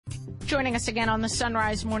Joining us again on the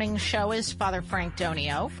Sunrise Morning Show is Father Frank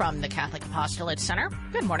Donio from the Catholic Apostolate Center.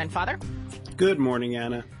 Good morning, Father. Good morning,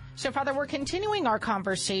 Anna. So, Father, we're continuing our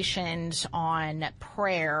conversations on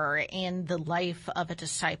prayer in the life of a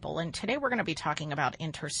disciple. And today we're going to be talking about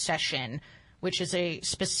intercession, which is a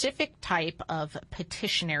specific type of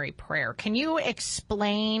petitionary prayer. Can you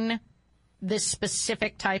explain this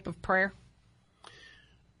specific type of prayer?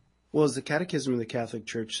 Well, as the Catechism of the Catholic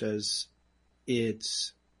Church says,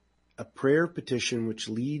 it's a prayer petition which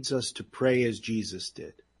leads us to pray as Jesus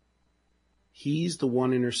did. He's the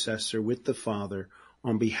one intercessor with the Father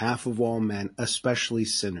on behalf of all men, especially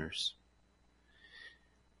sinners.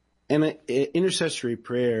 And intercessory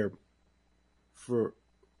prayer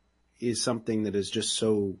is something that is just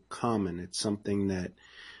so common. It's something that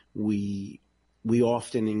we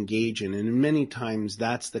often engage in. And many times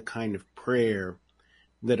that's the kind of prayer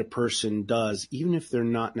that a person does, even if they're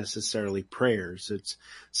not necessarily prayers. It's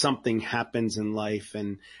something happens in life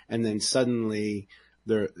and then suddenly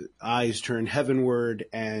their eyes turn heavenward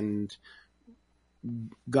and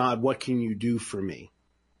God, what can you do for me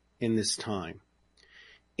in this time?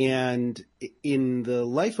 And in the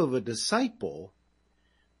life of a disciple,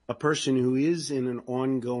 a person who is in an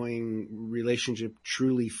ongoing relationship,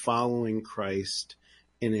 truly following Christ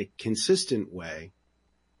in a consistent way,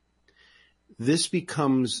 this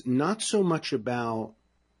becomes not so much about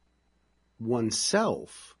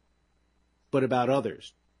oneself, but about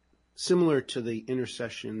others. Similar to the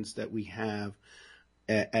intercessions that we have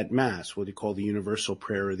at Mass, what you call the universal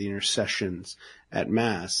prayer or the intercessions at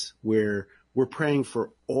Mass, where we're praying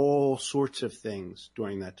for all sorts of things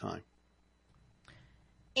during that time.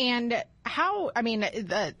 And how, I mean,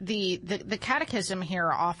 the Catechism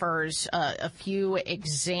here offers a few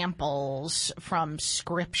examples from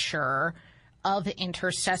Scripture of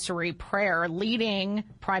intercessory prayer, leading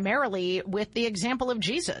primarily with the example of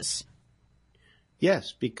Jesus.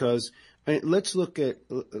 Yes, because let's look at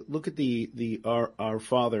our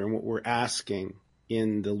Father and what we're asking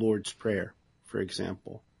in the Lord's Prayer, for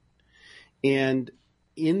example. And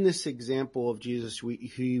in this example of Jesus,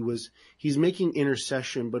 he's making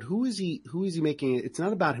intercession, but who is he making it? It's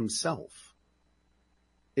not about himself.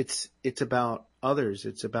 It's about others.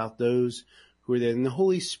 It's about those who are there. And the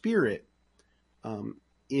Holy Spirit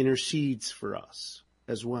intercedes for us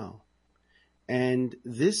as well. And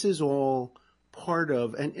this is all part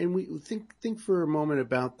of, and we think for a moment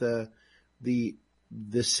about the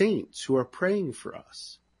saints who are praying for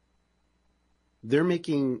us. They're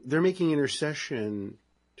making intercession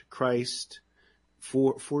to Christ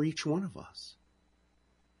for each one of us.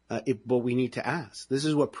 But we need to ask. This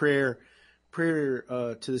is what prayer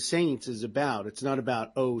to the saints is about. It's not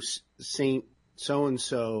about, Saint so and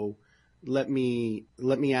so, let me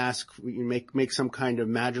ask, make some kind of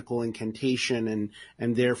magical incantation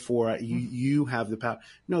and therefore you have the power.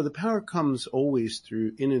 No, the power comes always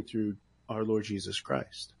in and through our Lord Jesus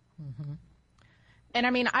Christ. Mm-hmm. And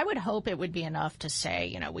I mean, I would hope it would be enough to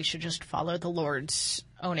say, we should just follow the Lord's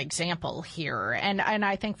own example here. And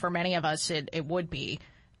I think for many of us, it would be.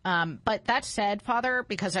 But that said, Father,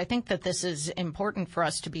 because I think that this is important for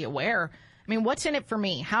us to be aware, I mean, what's in it for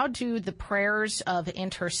me? How do the prayers of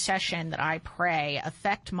intercession that I pray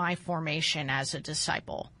affect my formation as a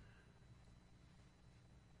disciple?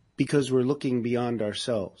 Because we're looking beyond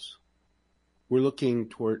ourselves. We're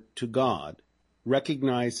looking to God,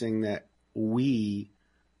 recognizing that we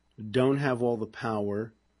don't have all the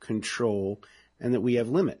power, control, and that we have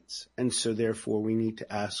limits. And so therefore we need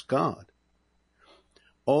to ask God.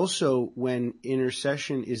 Also, when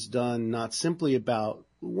intercession is done not simply about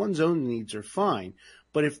one's own needs are fine,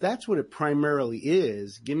 but if that's what it primarily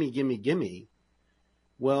is, gimme,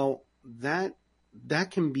 well, that's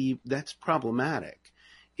problematic.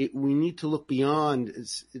 We need to look beyond.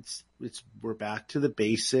 We're back to the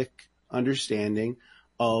basic understanding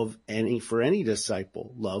of for any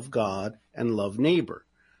disciple, love God and love neighbor.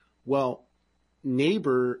 Well,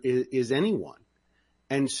 neighbor is anyone.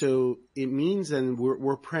 And so it means then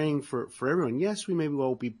we're praying for everyone. Yes, we may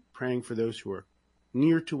well be praying for those who are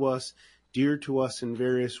near to us, dear to us in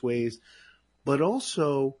various ways, but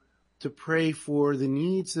also to pray for the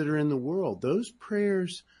needs that are in the world. Those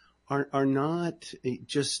prayers are not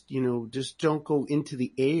just don't go into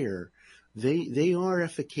the air. They are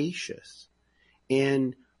efficacious.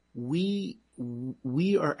 And we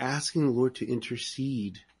are asking the Lord to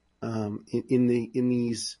intercede in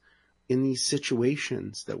these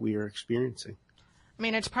situations that we are experiencing. I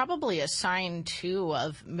mean, it's probably a sign, too,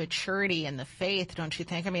 of maturity in the faith, don't you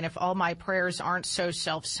think? I mean, if all my prayers aren't so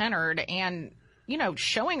self-centered and,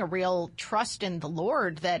 showing a real trust in the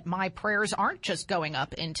Lord that my prayers aren't just going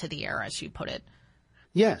up into the air, as you put it.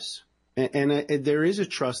 Yes. And there is a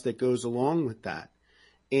trust that goes along with that.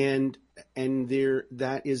 And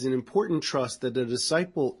that is an important trust that a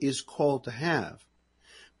disciple is called to have.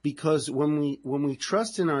 Because when we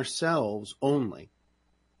trust in ourselves only,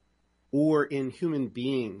 or in human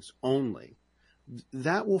beings only,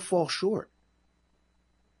 that will fall short.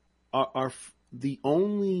 The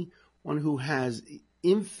only one who has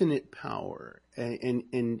infinite power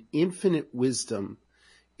and infinite wisdom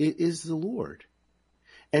is the Lord.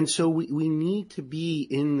 And so we need to be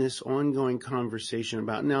in this ongoing conversation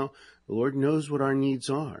about, now, the Lord knows what our needs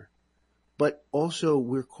are, but also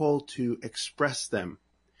we're called to express them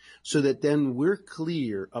so that then we're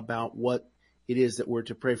clear about what it is that we're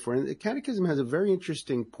to pray for. And the Catechism has a very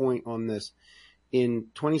interesting point on this. In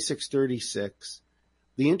 2636,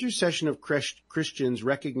 the intercession of Christians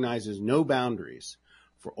recognizes no boundaries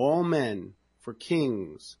for all men, for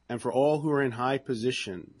kings, and for all who are in high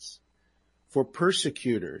positions, for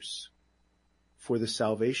persecutors, for the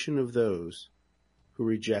salvation of those who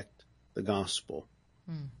reject the gospel.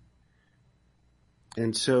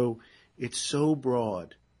 And so it's so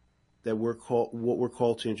broad that we're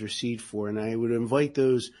called to intercede for. And I would invite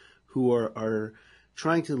those who are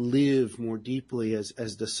trying to live more deeply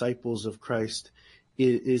as disciples of Christ,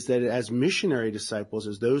 is that as missionary disciples,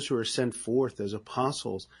 as those who are sent forth as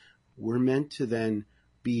apostles, we're meant to then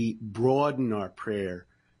broaden our prayer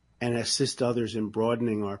and assist others in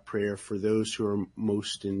broadening our prayer for those who are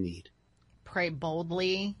most in need. Pray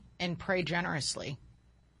boldly and pray generously.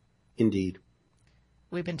 Indeed.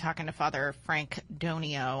 We've been talking to Father Frank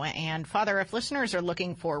Donio. And Father, if listeners are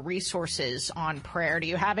looking for resources on prayer, do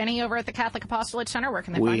you have any over at the Catholic Apostolate Center? Where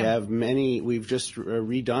can they find them? We have many. We've just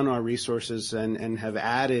redone our resources and have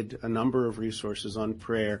added a number of resources on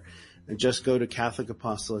prayer. And just go to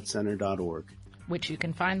CatholicApostolateCenter.org. Which you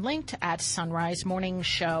can find linked at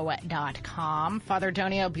sunrisemorningshow.com. Father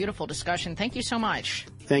Donio, beautiful discussion. Thank you so much.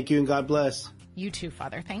 Thank you, and God bless. You too,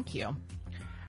 Father. Thank you.